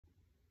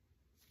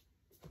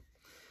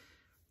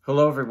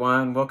Hello,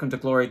 everyone. Welcome to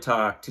Glory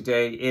Talk.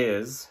 Today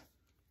is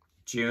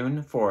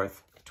June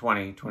 4th,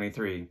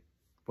 2023.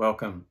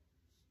 Welcome.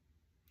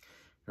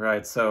 All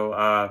right, so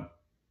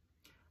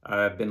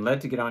I've been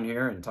led to get on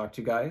here and talk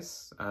to you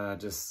guys.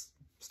 Just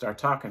start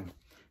talking.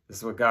 This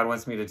is what God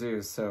wants me to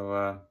do, so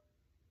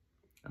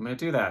I'm going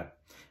to do that.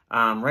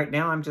 Right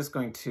now, I'm just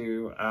going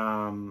to,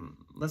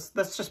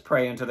 let's just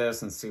pray into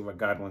this and see what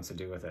God wants to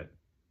do with it.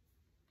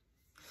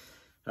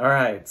 All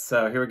right,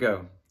 so here we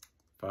go.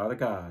 Father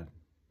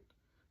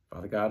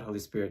God, Holy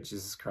Spirit,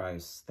 Jesus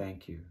Christ,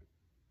 thank you.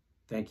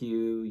 Thank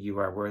you. You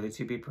are worthy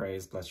to be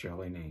praised. Bless your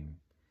holy name.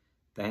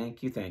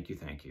 Thank you, thank you,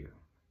 thank you.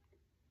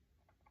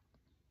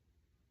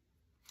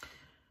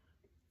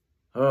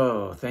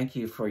 Oh, thank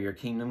you for your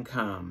kingdom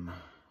come.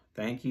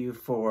 Thank you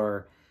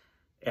for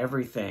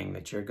everything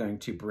that you're going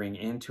to bring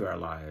into our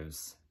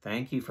lives.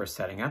 Thank you for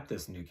setting up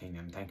this new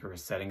kingdom. Thank you for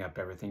setting up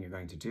everything you're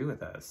going to do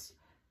with us.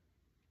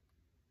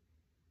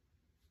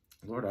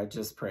 Lord, I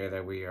just pray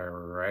that we are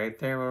right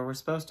there where we're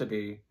supposed to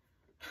be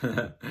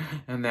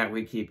and that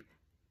we keep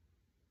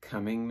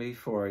coming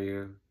before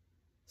you,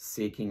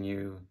 seeking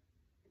you,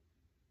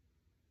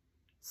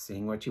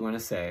 seeing what you want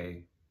to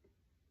say,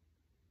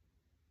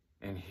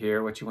 and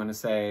hear what you want to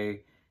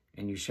say,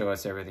 and you show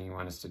us everything you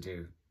want us to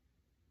do.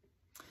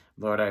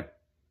 Lord, I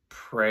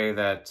pray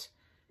that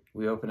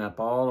we open up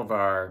all of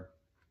our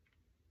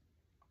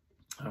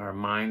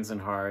minds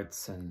and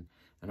hearts and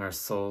our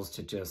souls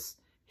to just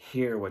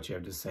hear what you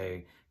have to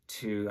say,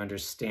 to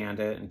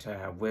understand it, and to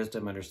have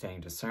wisdom, understanding,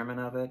 discernment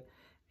of it,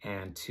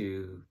 and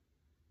to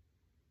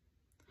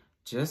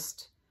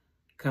just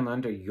come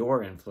under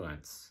your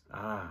influence.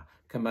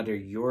 Come under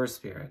your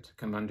spirit.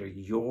 Come under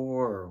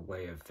your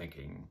way of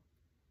thinking.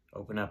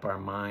 Open up our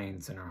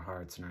minds and our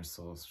hearts and our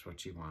souls to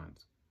what you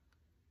want.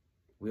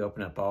 We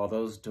open up all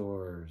those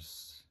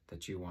doors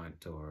that you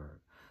want,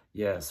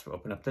 Yes,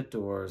 open up the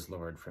doors,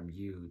 Lord, from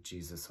you,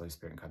 Jesus, Holy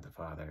Spirit, and God the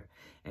Father.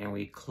 And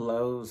we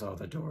close all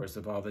the doors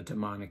of all the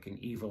demonic and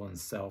evil and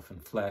self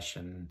and flesh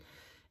and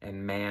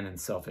man and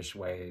selfish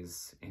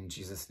ways in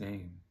Jesus'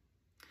 name.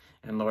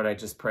 And Lord, I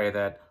just pray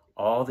that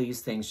all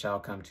these things shall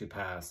come to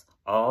pass.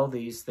 All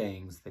these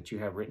things that you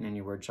have written in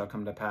your word shall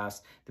come to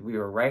pass, that we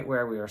are right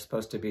where we are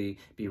supposed to be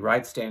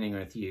right standing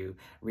with you,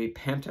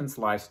 repentance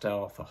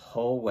lifestyle the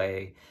whole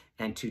way,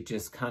 and to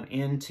just come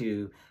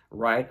into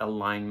right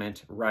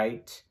alignment,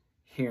 right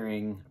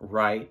hearing,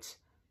 right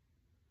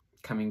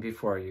coming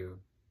before you.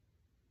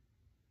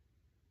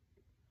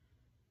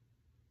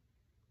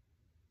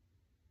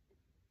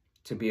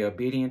 To be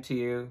obedient to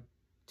you,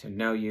 to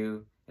know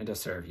you, and to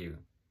serve you.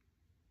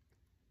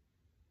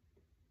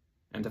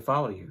 And to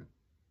follow you.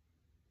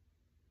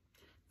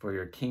 For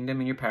your kingdom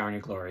and your power and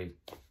your glory.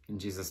 In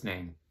Jesus'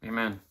 name.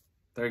 Amen.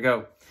 There you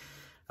go.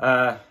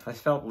 I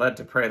felt led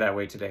to pray that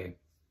way today.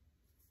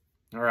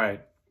 All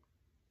right.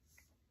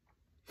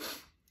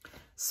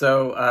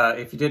 So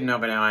if you didn't know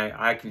by now,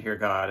 I can hear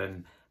God,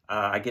 and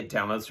I get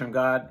downloads from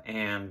God,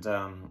 and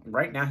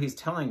right now he's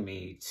telling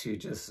me to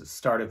just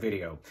start a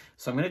video.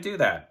 So I'm going to do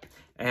that,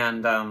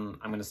 and I'm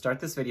going to start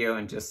this video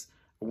and just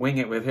wing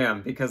it with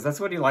him, because that's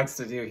what he likes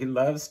to do. He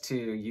loves to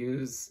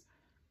use,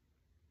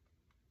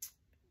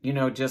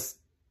 just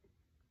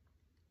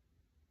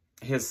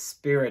his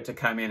spirit to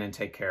come in and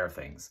take care of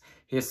things.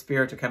 His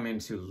spirit to come in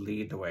to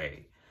lead the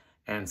way.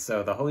 And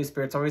so the Holy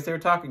Spirit's always there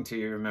talking to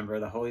you. Remember,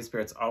 the Holy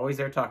Spirit's always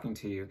there talking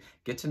to you.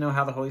 Get to know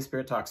how the Holy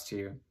Spirit talks to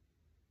you.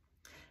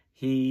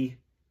 He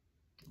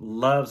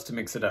loves to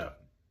mix it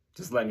up.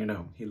 Just letting you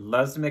know. He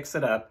loves to mix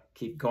it up.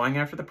 Keep going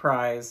after the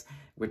prize,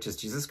 which is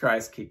Jesus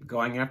Christ. Keep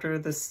going after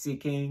the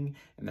seeking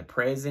and the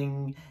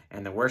praising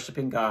and the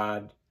worshiping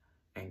God.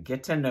 And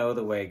get to know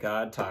the way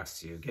God talks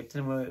to you. Get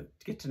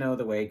to know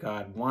the way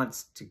God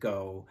wants to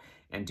go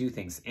and do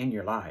things in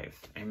your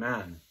life.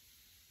 Amen.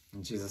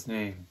 In Jesus'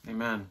 name.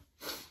 Amen.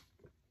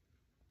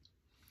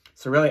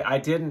 So really, I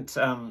didn't,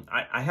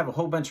 I have a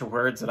whole bunch of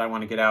words that I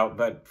want to get out,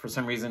 but for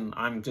some reason,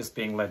 I'm just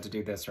being led to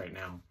do this right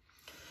now.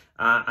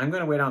 I'm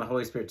going to wait on the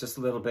Holy Spirit just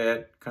a little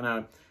bit, kind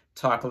of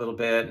talk a little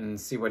bit and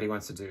see what he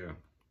wants to do.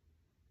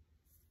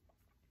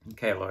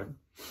 Okay, Lord.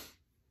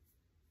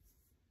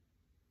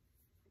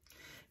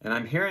 And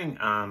I'm hearing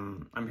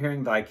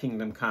thy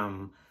kingdom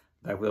come,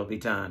 thy will be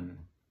done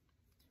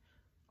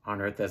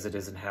on earth as it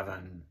is in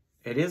heaven.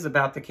 It is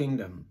about the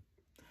kingdom.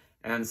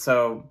 And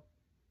so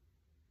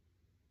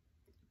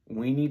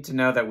we need to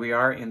know that we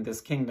are in this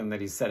kingdom that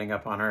he's setting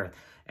up on earth.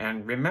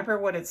 And remember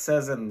what it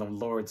says in the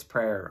Lord's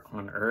Prayer,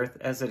 on earth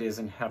as it is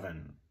in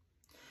heaven.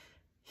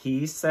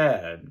 He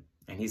said,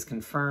 and he's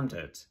confirmed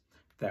it,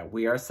 that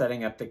we are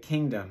setting up the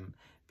kingdom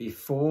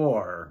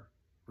before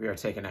we are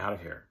taken out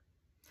of here.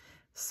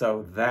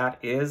 So that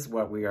is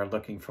what we are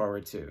looking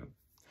forward to.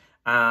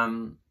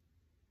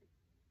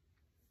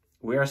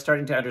 We are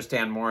starting to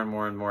understand more and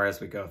more and more as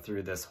we go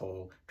through this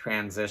whole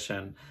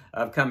transition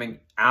of coming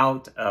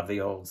out of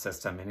the old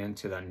system and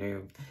into the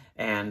new.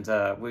 And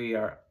we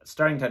are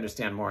starting to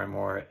understand more and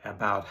more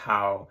about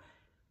how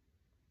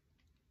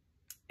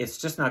it's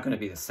just not going to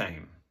be the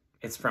same.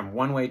 It's from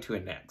one way to a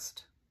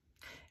next.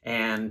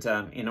 And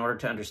in order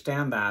to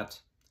understand that,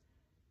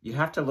 you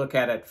have to look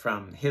at it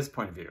from his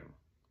point of view,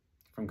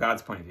 from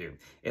God's point of view.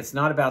 It's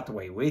not about the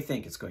way we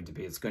think it's going to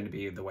be. It's going to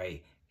be the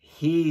way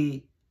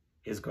he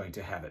is going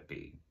to have it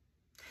be.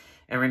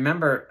 And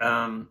remember,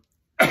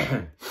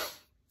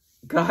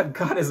 God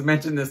has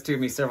mentioned this to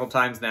me several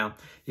times now.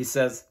 He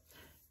says,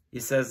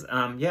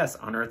 yes,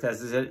 on earth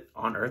as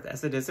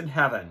it is in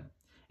heaven.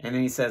 And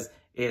then he says,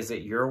 is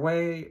it your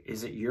way?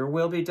 Is it your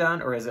will be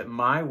done? Or is it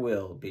my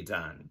will be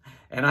done?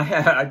 And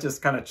I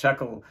just kind of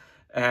chuckle.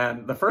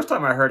 And the first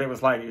time I heard it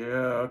was like,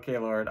 yeah, okay,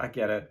 Lord, I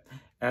get it.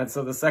 And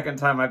so the second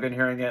time I've been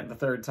hearing it, and the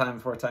third time,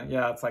 fourth time,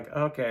 yeah, it's like,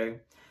 okay,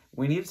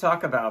 we need to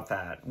talk about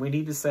that. We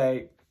need to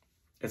say,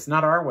 it's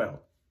not our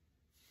will.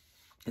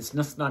 It's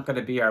just not going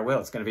to be our will.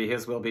 It's going to be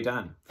his will be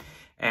done.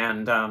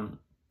 And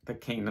the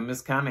kingdom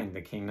is coming.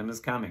 The kingdom is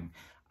coming.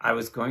 I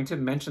was going to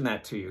mention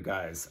that to you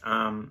guys.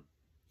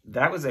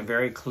 That was a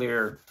very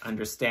clear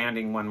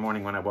understanding one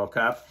morning when I woke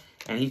up.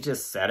 And he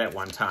just said it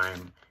one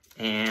time.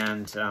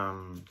 And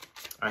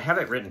I have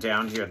it written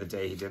down here the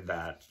day he did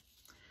that.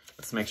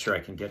 Let's make sure I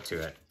can get to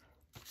it.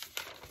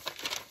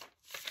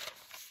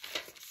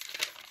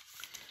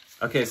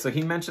 Okay, so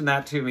he mentioned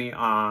that to me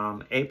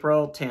on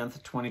April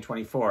 10th,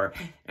 2024.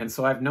 And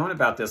so I've known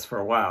about this for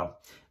a while.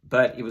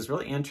 But it was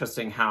really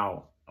interesting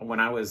how when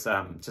I was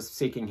just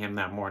seeking him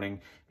that morning,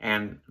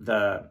 and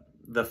the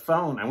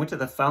phone, I went to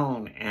the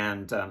phone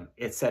and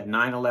it said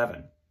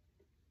 9/11,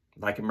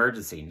 like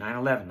emergency,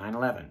 9/11,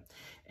 9/11.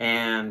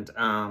 And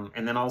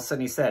then all of a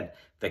sudden he said,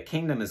 the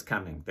kingdom is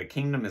coming, the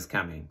kingdom is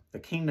coming, the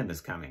kingdom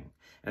is coming.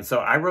 And so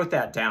I wrote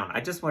that down. I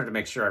just wanted to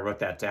make sure I wrote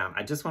that down.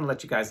 I just want to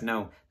let you guys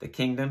know the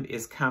kingdom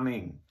is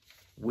coming.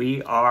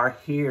 We are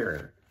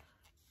here.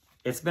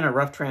 It's been a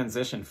rough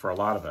transition for a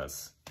lot of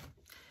us.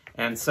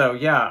 And so,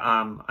 yeah,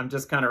 I'm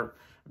just kind of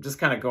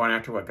going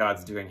after what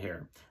God's doing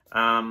here.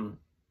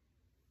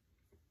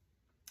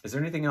 Is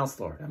there anything else,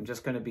 Lord? I'm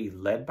just going to be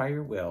led by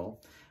your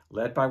will,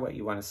 led by what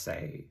you want to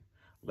say,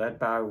 led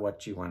by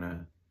what you want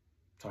to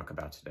talk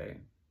about today.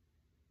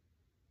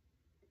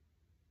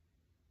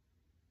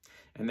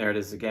 And there it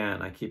is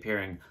again. I keep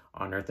hearing,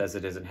 on earth as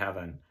it is in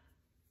heaven.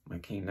 My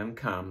kingdom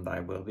come, thy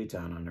will be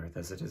done on earth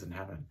as it is in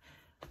heaven.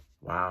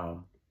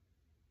 Wow.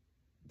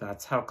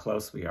 That's how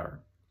close we are.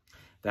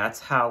 That's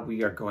how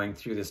we are going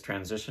through this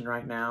transition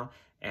right now.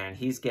 And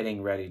he's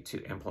getting ready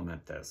to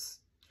implement this.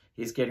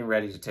 He's getting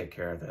ready to take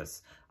care of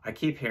this. I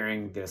keep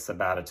hearing this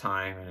about a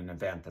time and an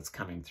event that's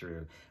coming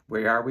through.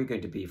 Where are we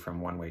going to be from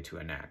one way to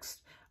the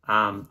next?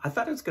 I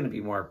thought it was going to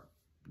be more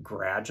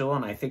gradual,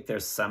 and I think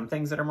there's some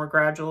things that are more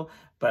gradual,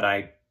 but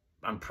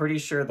I'm pretty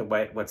sure the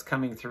way what's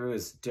coming through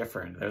is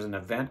different. There's an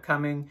event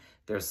coming.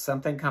 There's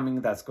something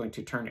coming that's going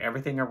to turn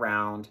everything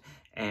around,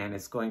 and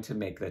it's going to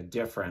make the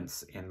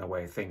difference in the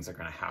way things are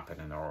going to happen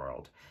in the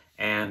world.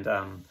 And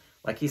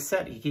like he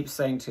said, he keeps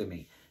saying to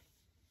me,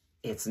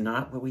 it's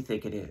not what we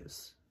think it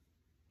is.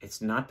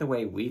 It's not the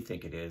way we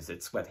think it is.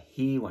 It's what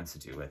he wants to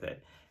do with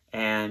it.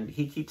 And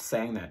he keeps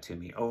saying that to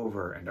me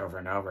over and over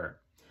and over.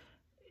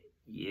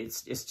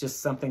 It's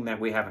just something that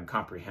we haven't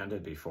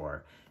comprehended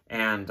before.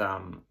 And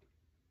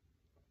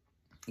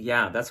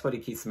yeah, that's what he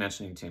keeps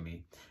mentioning to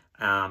me.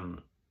 So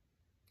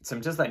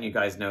I'm just letting you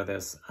guys know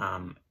this.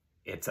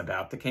 It's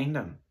about the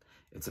kingdom.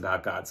 It's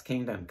about God's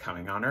kingdom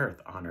coming on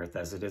earth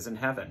as it is in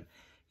heaven.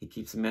 He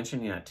keeps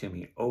mentioning that to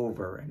me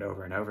over and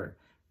over and over.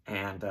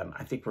 And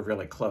I think we're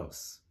really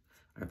close.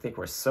 I think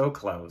we're so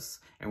close.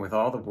 And with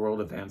all the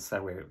world events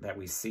that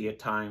we see at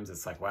times,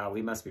 it's like, wow,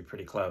 we must be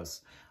pretty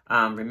close.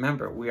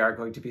 Remember, we are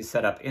going to be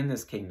set up in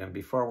this kingdom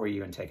before we're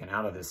even taken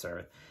out of this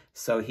earth.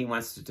 So he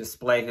wants to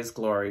display his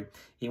glory.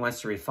 He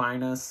wants to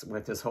refine us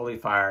with his holy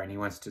fire, and he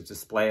wants to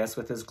display us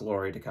with his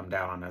glory to come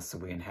down on us so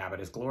we inhabit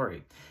his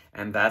glory.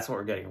 And that's what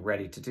we're getting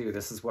ready to do.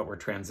 This is what we're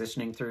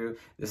transitioning through.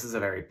 This is a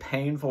very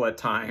painful at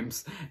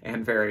times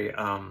and very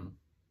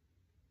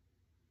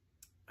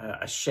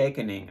a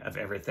shakening of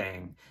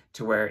everything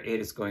to where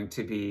it is going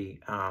to be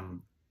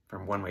from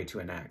one way to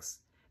the next,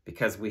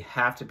 because we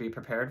have to be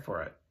prepared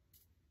for it.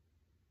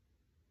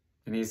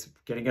 And he's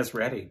getting us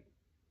ready.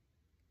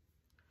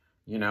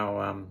 You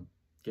know,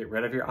 get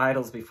rid of your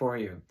idols before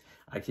you.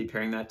 I keep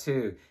hearing that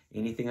too.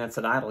 Anything that's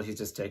an idol, he's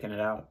just taking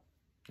it out.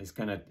 It's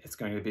going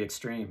to be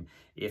extreme.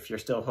 If you're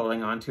still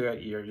holding on to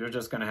it, you're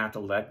just going to have to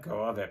let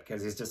go of it,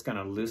 because he's just going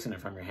to loosen it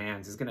from your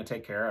hands. He's going to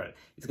take care of it.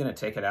 He's going to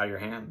take it out of your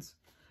hands.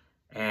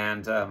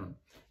 And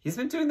he's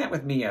been doing that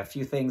with me. A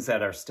few things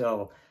that are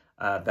still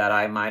that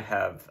I might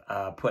have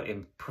put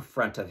in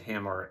front of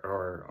him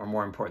or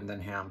more important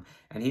than him.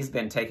 And he's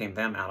been taking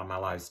them out of my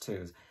lives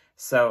too.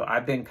 So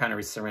I've been kind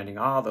of surrendering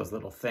all those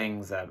little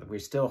things that we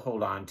still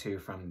hold on to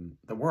from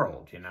the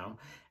world, you know.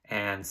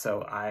 And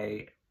so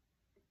I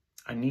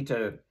need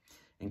to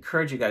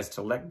encourage you guys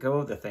to let go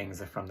of the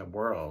things from the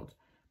world.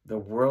 The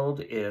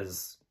world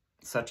is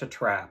such a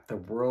trap. The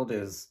world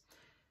is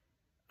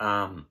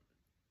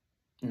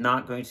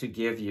not going to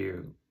give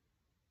you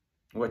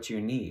what you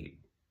need.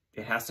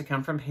 It has to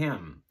come from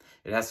him.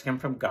 It has to come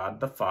from God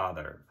the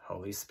Father,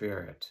 Holy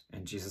Spirit,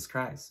 and Jesus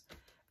Christ.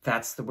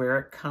 That's where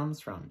it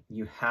comes from.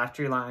 You have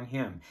to rely on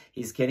him.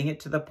 He's getting it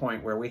to the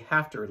point where we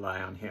have to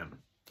rely on him.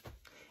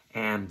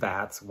 And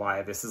that's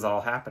why this is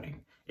all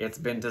happening. It's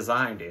been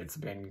designed. It's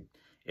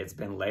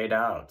been laid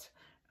out.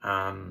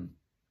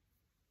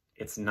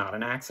 It's not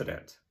an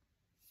accident.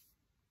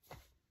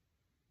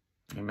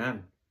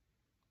 Amen.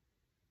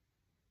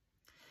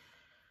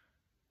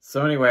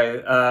 So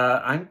anyway,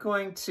 I'm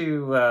going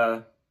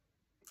to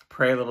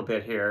pray a little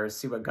bit here,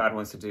 see what God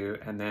wants to do,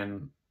 and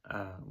then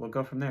we'll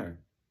go from there.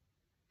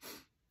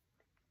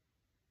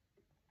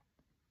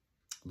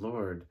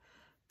 Lord,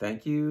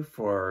 thank you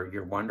for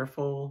your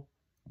wonderful,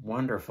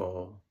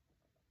 wonderful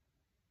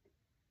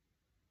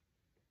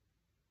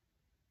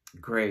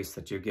grace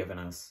that you've given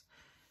us,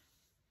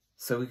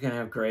 so we can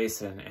have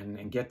grace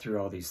and get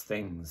through all these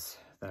things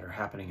that are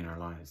happening in our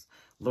lives.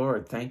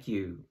 Lord, thank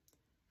you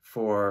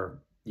for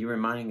you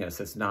reminding us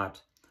it's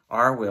not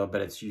our will,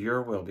 but it's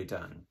your will be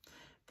done.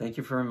 Thank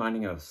you for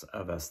reminding us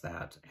of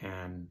that.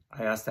 And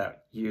I ask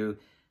that you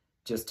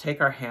just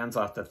take our hands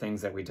off the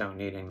things that we don't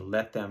need and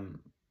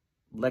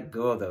let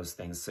go of those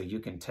things so you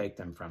can take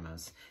them from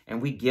us.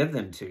 And we give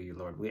them to you,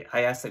 Lord.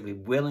 I ask that we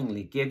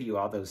willingly give you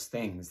all those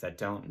things that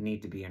don't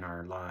need to be in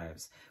our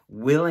lives,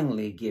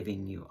 willingly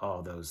giving you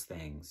all those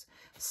things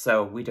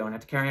so we don't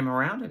have to carry them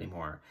around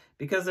anymore,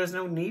 because there's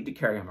no need to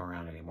carry them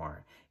around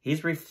anymore.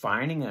 He's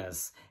refining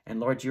us. And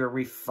Lord, you're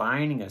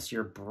refining us.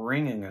 You're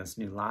bringing us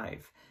new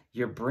life.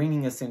 You're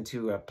bringing us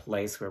into a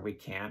place where we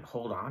can't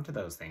hold on to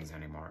those things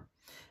anymore.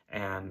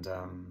 And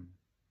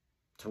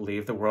to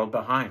leave the world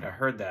behind. I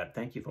heard that.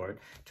 Thank you, Lord.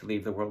 To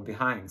leave the world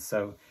behind.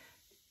 So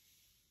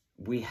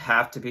we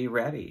have to be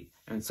ready.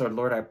 And so,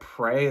 Lord, I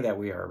pray that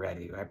we are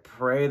ready. I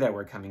pray that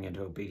we're coming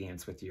into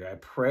obedience with you. I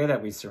pray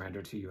that we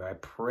surrender to you. I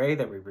pray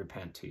that we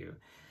repent to you.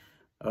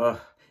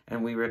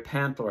 And we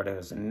repent, Lord,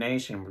 as a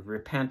nation. We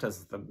repent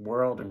as the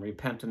world, and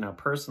repent in our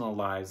personal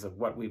lives of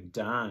what we've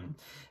done,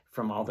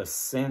 from all the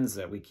sins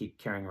that we keep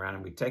carrying around,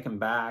 and we take them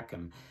back,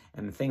 and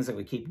the things that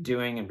we keep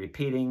doing and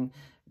repeating.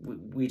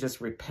 We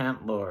just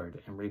repent,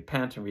 Lord, and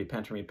repent and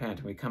repent and repent.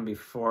 And we come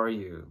before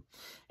you,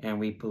 and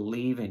we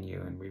believe in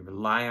you, and we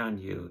rely on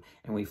you,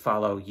 and we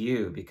follow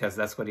you, because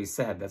that's what he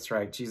said. That's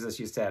right.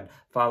 Jesus, you said,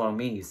 follow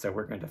me. So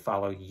we're going to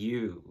follow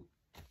you.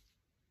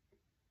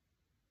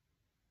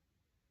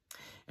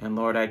 And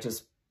Lord, I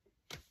just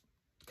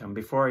come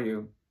before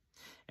you,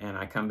 and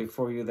I come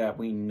before you that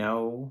we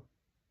know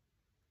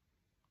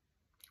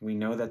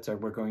that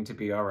we're going to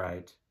be all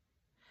right.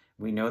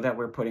 We know that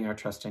we're putting our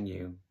trust in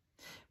you.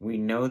 We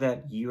know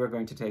that you are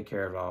going to take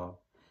care of it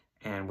all.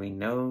 And we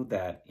know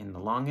that in the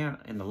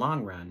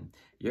long run,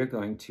 you're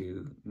going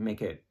to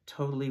make it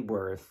totally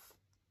worth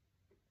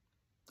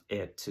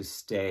it to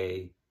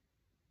stay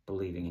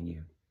believing in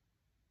you.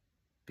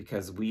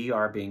 Because we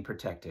are being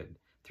protected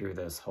through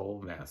this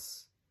whole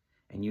mess.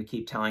 And you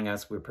keep telling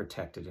us we're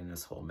protected in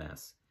this whole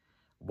mess.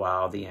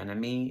 While the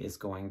enemy is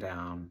going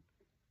down,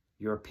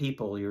 your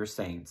people, your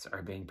saints,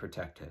 are being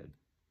protected.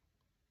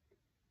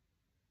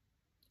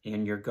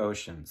 In your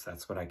Goshens,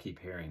 that's what I keep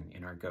hearing,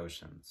 in our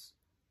Goshens.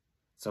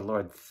 So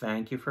Lord,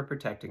 thank you for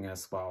protecting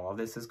us while all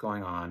this is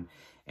going on.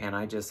 And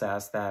I just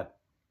ask that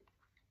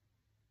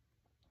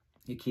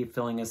you keep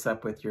filling us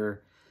up with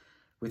your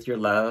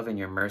love and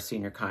your mercy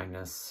and your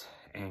kindness,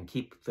 and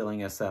keep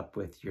filling us up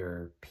with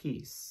your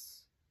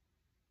peace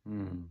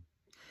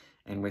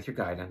and with your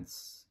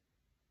guidance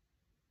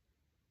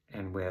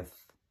and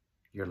with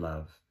your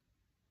love.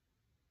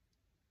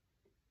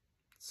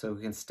 So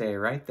we can stay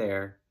right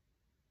there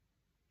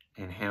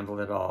and handle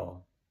it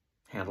all,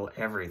 handle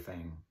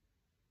everything.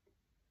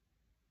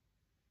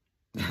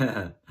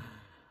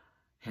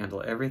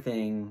 Handle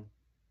everything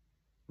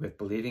with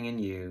believing in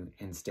you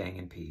and staying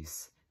in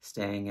peace,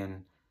 staying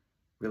in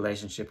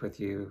relationship with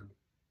you,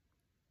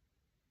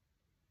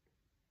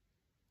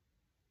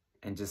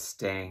 and just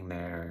staying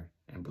there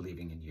and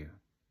believing in you.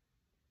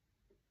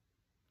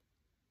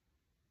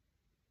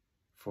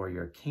 For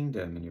your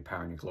kingdom and your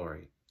power and your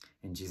glory.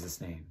 In Jesus'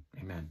 name,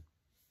 amen.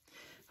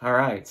 All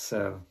right,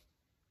 so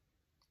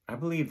I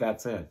believe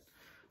that's it.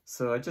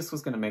 So I just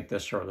was going to make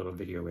this short little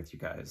video with you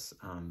guys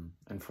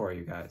and for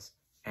you guys.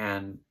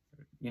 And,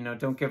 you know,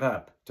 don't give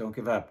up. Don't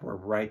give up. We're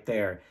right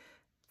there.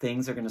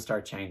 Things are going to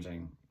start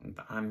changing.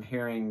 I'm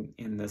hearing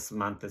in this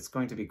month, it's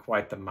going to be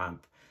quite the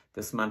month.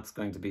 This month's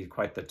going to be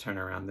quite the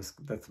turnaround.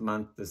 This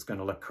month is going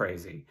to look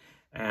crazy.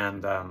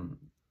 And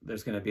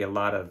there's going to be a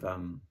lot of,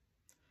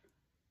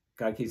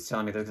 God keeps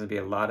telling me there's going to be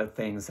a lot of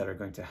things that are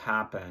going to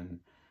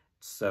happen.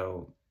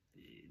 So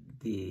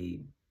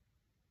the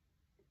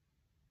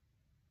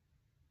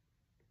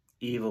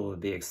evil will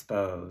be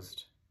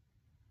exposed,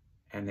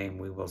 and then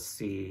we will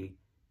see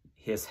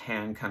his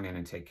hand come in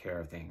and take care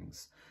of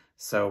things.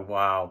 So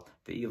while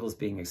the evil is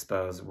being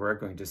exposed, we're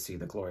going to see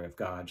the glory of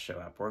God show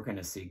up. We're going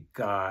to see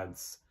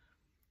God's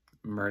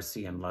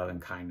mercy and love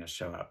and kindness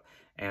show up.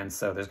 And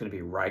so there's going to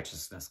be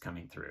righteousness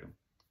coming through.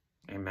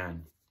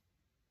 Amen.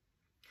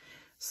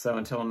 So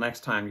until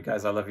next time, you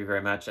guys, I love you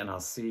very much, and I'll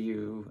see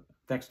you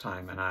next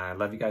time. And I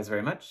love you guys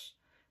very much.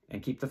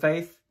 And keep the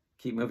faith.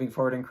 Keep moving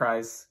forward in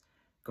Christ.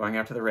 Going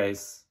after the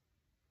race,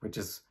 which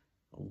is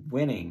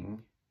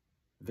winning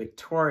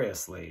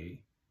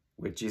victoriously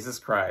with Jesus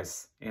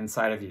Christ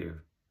inside of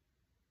you.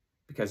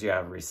 because you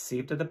have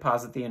received a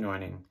deposit, the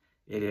anointing.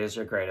 It is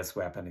your greatest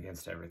weapon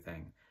against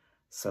everything.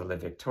 So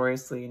live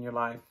victoriously in your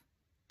life.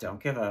 Don't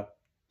give up.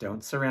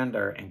 Don't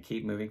surrender, and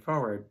keep moving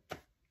forward.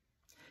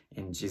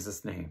 In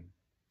Jesus' name.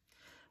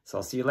 So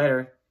I'll see you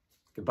later.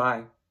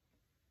 Goodbye.